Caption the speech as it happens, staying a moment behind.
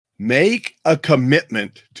Make a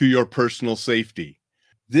commitment to your personal safety.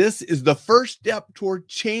 This is the first step toward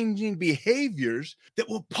changing behaviors that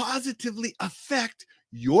will positively affect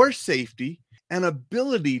your safety and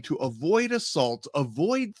ability to avoid assaults,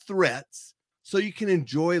 avoid threats, so you can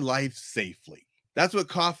enjoy life safely. That's what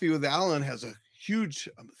Coffee with Alain has a huge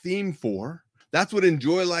theme for. That's what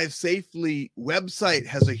Enjoy Life Safely website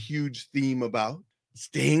has a huge theme about,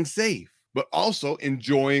 staying safe, but also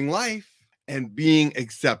enjoying life and being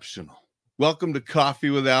exceptional. Welcome to Coffee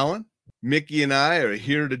with Alain. Mickey and I are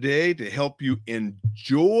here today to help you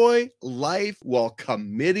enjoy life while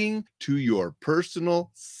committing to your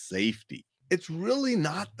personal safety. It's really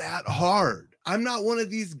not that hard. I'm not one of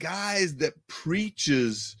these guys that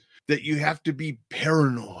preaches that you have to be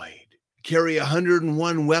paranoid, carry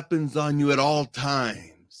 101 weapons on you at all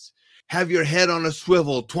times, have your head on a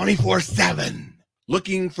swivel 24/7,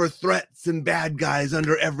 looking for threats and bad guys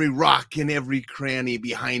under every rock, in every cranny,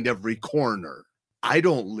 behind every corner. I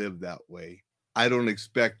don't live that way. I don't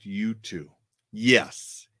expect you to.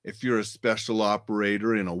 Yes, if you're a special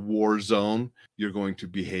operator in a war zone, you're going to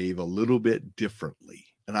behave a little bit differently.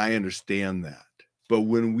 And I understand that. But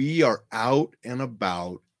when we are out and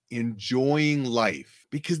about enjoying life,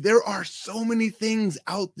 because there are so many things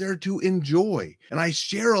out there to enjoy, and I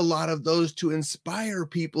share a lot of those to inspire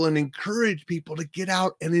people and encourage people to get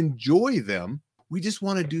out and enjoy them. We just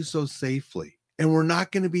want to do so safely. And we're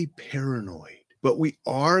not going to be paranoid. But we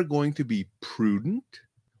are going to be prudent.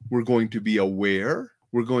 We're going to be aware.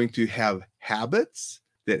 We're going to have habits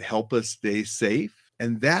that help us stay safe.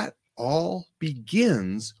 And that all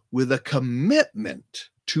begins with a commitment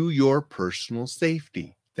to your personal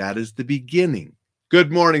safety. That is the beginning.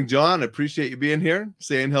 Good morning, John. I appreciate you being here,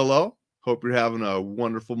 saying hello. Hope you're having a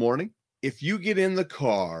wonderful morning. If you get in the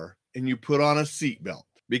car and you put on a seatbelt,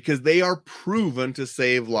 because they are proven to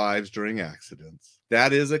save lives during accidents,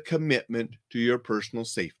 that is a commitment to your personal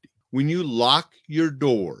safety. When you lock your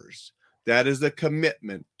doors, that is a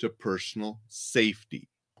commitment to personal safety.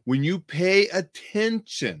 When you pay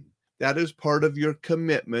attention, that is part of your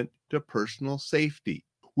commitment to personal safety.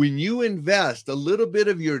 When you invest a little bit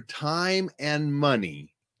of your time and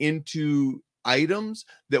money into items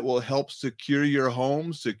that will help secure your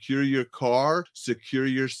home, secure your car, secure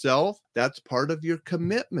yourself, that's part of your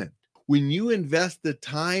commitment. When you invest the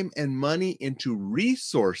time and money into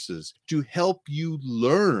resources to help you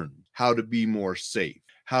learn how to be more safe,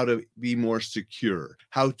 how to be more secure,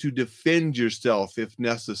 how to defend yourself if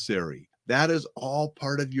necessary, that is all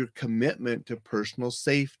part of your commitment to personal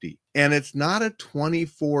safety. And it's not a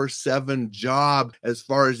 24/7 job as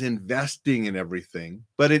far as investing in everything,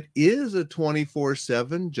 but it is a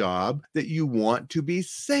 24/7 job that you want to be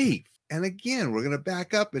safe. And again, we're going to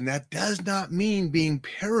back up, and that does not mean being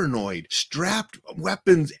paranoid, strapped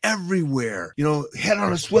weapons everywhere, head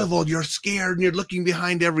on a swivel, you're scared and you're looking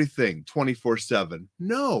behind everything 24/7.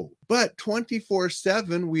 No, but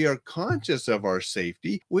 24/7, we are conscious of our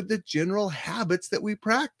safety with the general habits that we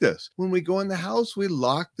practice. When we go in the house, we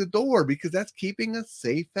lock the door because that's keeping us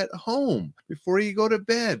safe at home. Before you go to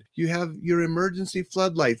bed, you have your emergency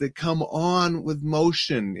floodlights that come on with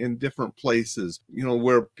motion in different places,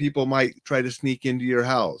 where people might try to sneak into your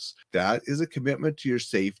house. That is a commitment to your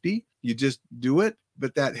safety. You just do it,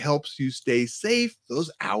 but that helps you stay safe those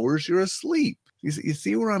hours you're asleep. You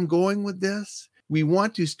see where I'm going with this? We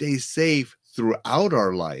want to stay safe throughout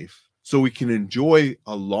our life so we can enjoy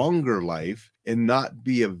a longer life and not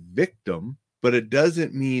be a victim. But it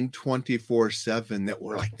doesn't mean 24/7 that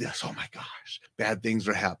we're like this. Oh my gosh, bad things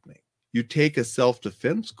are happening. You take a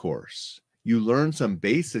self-defense course. You learn some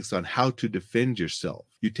basics on how to defend yourself.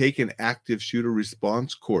 You take an active shooter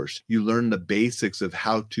response course. You learn the basics of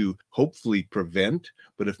how to hopefully prevent,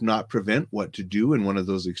 but if not prevent, what to do in one of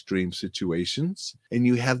those extreme situations. And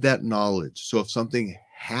you have that knowledge. So if something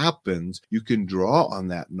happens, you can draw on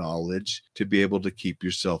that knowledge to be able to keep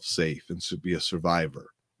yourself safe and to be a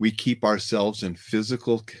survivor. We keep ourselves in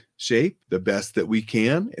physical shape the best that we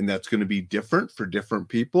can, and that's going to be different for different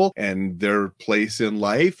people and their place in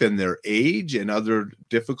life and their age and other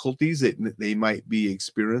difficulties that they might be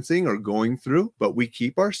experiencing or going through. But we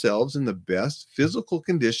keep ourselves in the best physical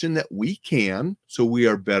condition that we can so we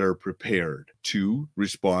are better prepared to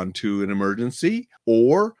respond to an emergency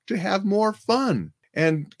or to have more fun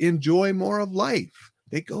and enjoy more of life.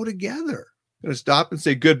 They go together. I'm going to stop and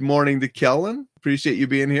say good morning to Kellen. Appreciate you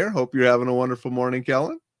being here. Hope you're having a wonderful morning,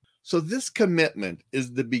 Kellen. So this commitment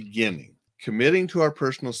is the beginning, committing to our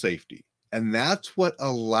personal safety. And that's what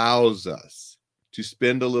allows us to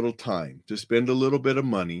spend a little time, to spend a little bit of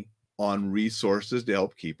money on resources to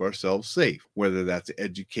help keep ourselves safe, whether that's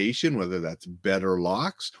education, whether that's better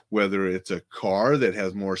locks, whether it's a car that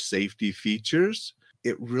has more safety features.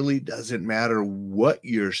 It really doesn't matter what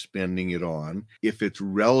you're spending it on if it's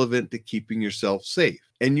relevant to keeping yourself safe.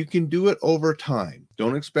 And you can do it over time.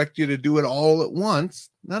 Don't expect you to do it all at once.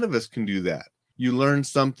 None of us can do that. You learn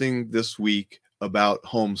something this week about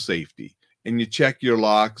home safety, and you check your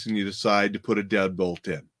locks and you decide to put a deadbolt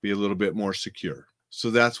in, be a little bit more secure. So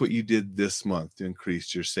that's what you did this month to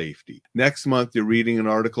increase your safety. Next month, you're reading an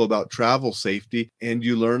article about travel safety, and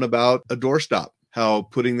you learn about a doorstop, how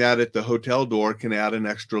putting that at the hotel door can add an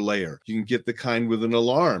extra layer. You can get the kind with an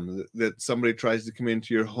alarm that somebody tries to come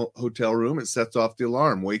into your hotel room. It sets off the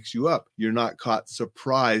alarm, wakes you up. You're not caught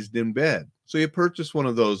surprised in bed. So you purchase one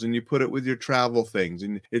of those and you put it with your travel things,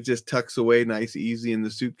 and it just tucks away nice, easy in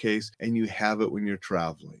the suitcase, and you have it when you're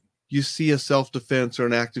traveling. You see a self-defense or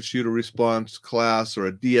an active shooter response class or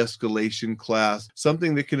a de-escalation class,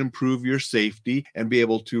 something that can improve your safety and be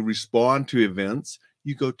able to respond to events,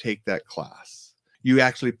 you go take that class. You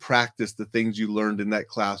actually practice the things you learned in that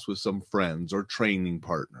class with some friends or training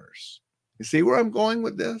partners. You see where I'm going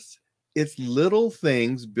with this? It's little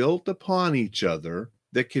things built upon each other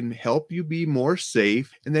that can help you be more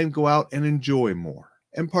safe and then go out and enjoy more.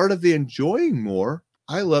 And part of the enjoying more,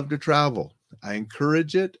 I love to travel. I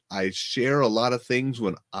encourage it. I share a lot of things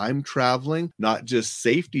when I'm traveling, not just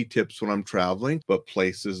safety tips when I'm traveling, but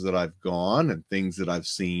places that I've gone and things that I've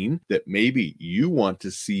seen that maybe you want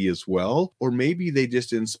to see as well, or maybe they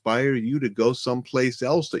just inspire you to go someplace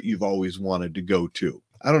else that you've always wanted to go to.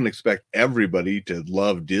 I don't expect everybody to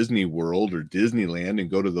love Disney World or Disneyland and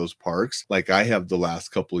go to those parks like I have the last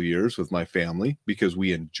couple of years with my family, because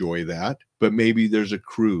we enjoy that. But maybe there's a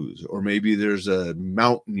cruise, or maybe there's a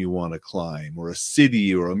mountain you want to climb, or a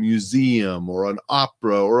city, or a museum, or an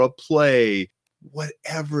opera, or a play,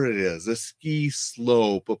 whatever it is, a ski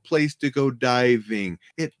slope, a place to go diving.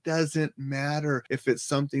 It doesn't matter if it's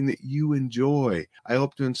something that you enjoy. I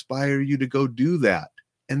hope to inspire you to go do that,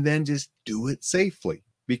 and then just do it safely.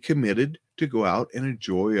 Be committed to go out and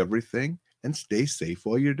enjoy everything and stay safe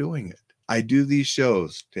while you're doing it. I do these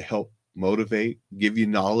shows to help motivate, give you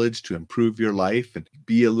knowledge to improve your life and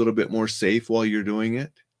be a little bit more safe while you're doing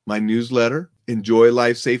it. My newsletter,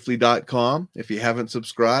 enjoylifesafely.com. If you haven't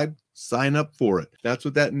subscribed, sign up for it. That's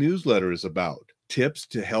what that newsletter is about. Tips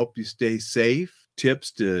to help you stay safe.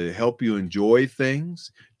 Tips to help you enjoy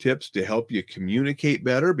things, tips to help you communicate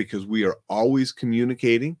better, because we are always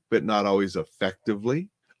communicating, but not always effectively.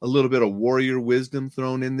 A little bit of warrior wisdom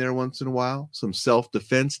thrown in there once in a while. Some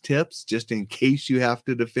self-defense tips, just in case you have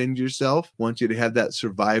to defend yourself. I want you to have that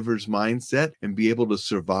survivor's mindset and be able to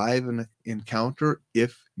survive an encounter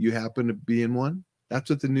if you happen to be in one. That's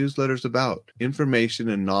what the newsletter's about. Information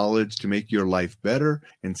and knowledge to make your life better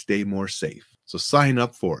and stay more safe. So sign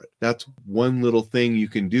up for it. That's one little thing you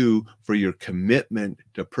can do for your commitment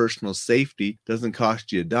to personal safety. Doesn't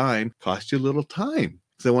cost you a dime, costs you a little time.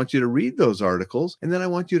 So I want you to read those articles, and then I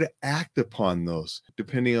want you to act upon those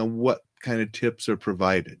depending on what kind of tips are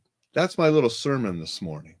provided. That's my little sermon this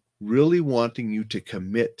morning. Really wanting you to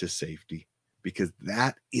commit to safety, because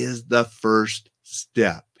that is the first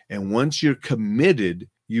step. And once you're committed,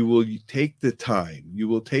 you will take the time, you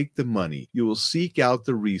will take the money, you will seek out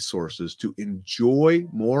the resources to enjoy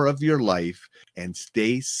more of your life and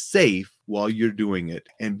stay safe while you're doing it,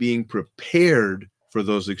 and being prepared for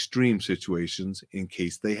those extreme situations in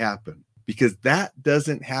case they happen. Because that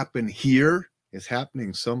doesn't happen here, it's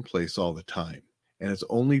happening someplace all the time. And it's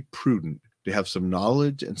only prudent to have some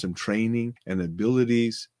knowledge and some training and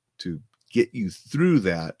abilities to get you through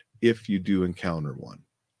that if you do encounter one.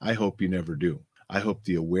 I hope you never do. I hope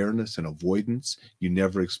the awareness and avoidance, you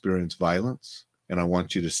never experience violence. And I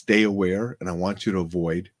want you to stay aware, and I want you to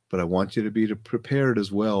avoid, but I want you to be prepared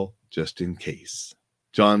as well, just in case.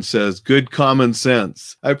 John says, good common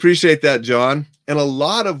sense. I appreciate that, John. And a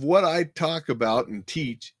lot of what I talk about and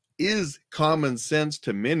teach is common sense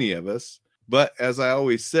to many of us. But as I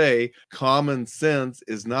always say, common sense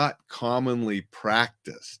is not commonly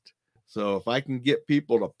practiced. So if I can get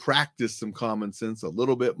people to practice some common sense a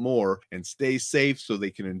little bit more and stay safe so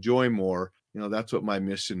they can enjoy more, that's what my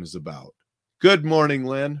mission is about. Good morning,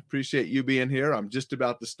 Lynn. Appreciate you being here. I'm just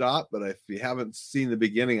about to stop, but if you haven't seen the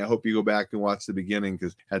beginning, I hope you go back and watch the beginning,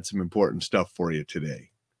 because I had some important stuff for you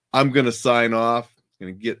today. I'm going to sign off.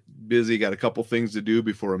 Going to get busy. Got a couple things to do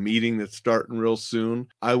before a meeting that's starting real soon.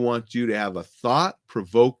 I want you to have a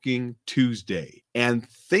thought-provoking Tuesday and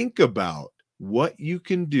think about what you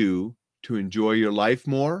can do to enjoy your life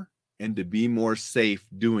more and to be more safe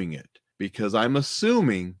doing it, because I'm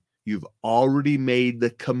assuming you've already made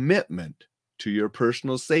the commitment to your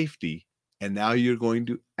personal safety, and now you're going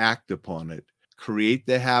to act upon it. Create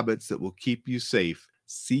the habits that will keep you safe.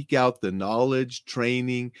 Seek out the knowledge,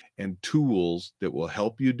 training, and tools that will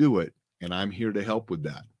help you do it, and I'm here to help with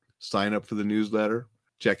that. Sign up for the newsletter.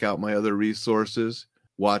 Check out my other resources.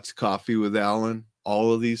 Watch Coffee with Alain.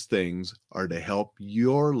 All of these things are to help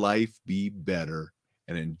your life be better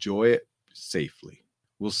and enjoy it safely.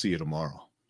 We'll see you tomorrow.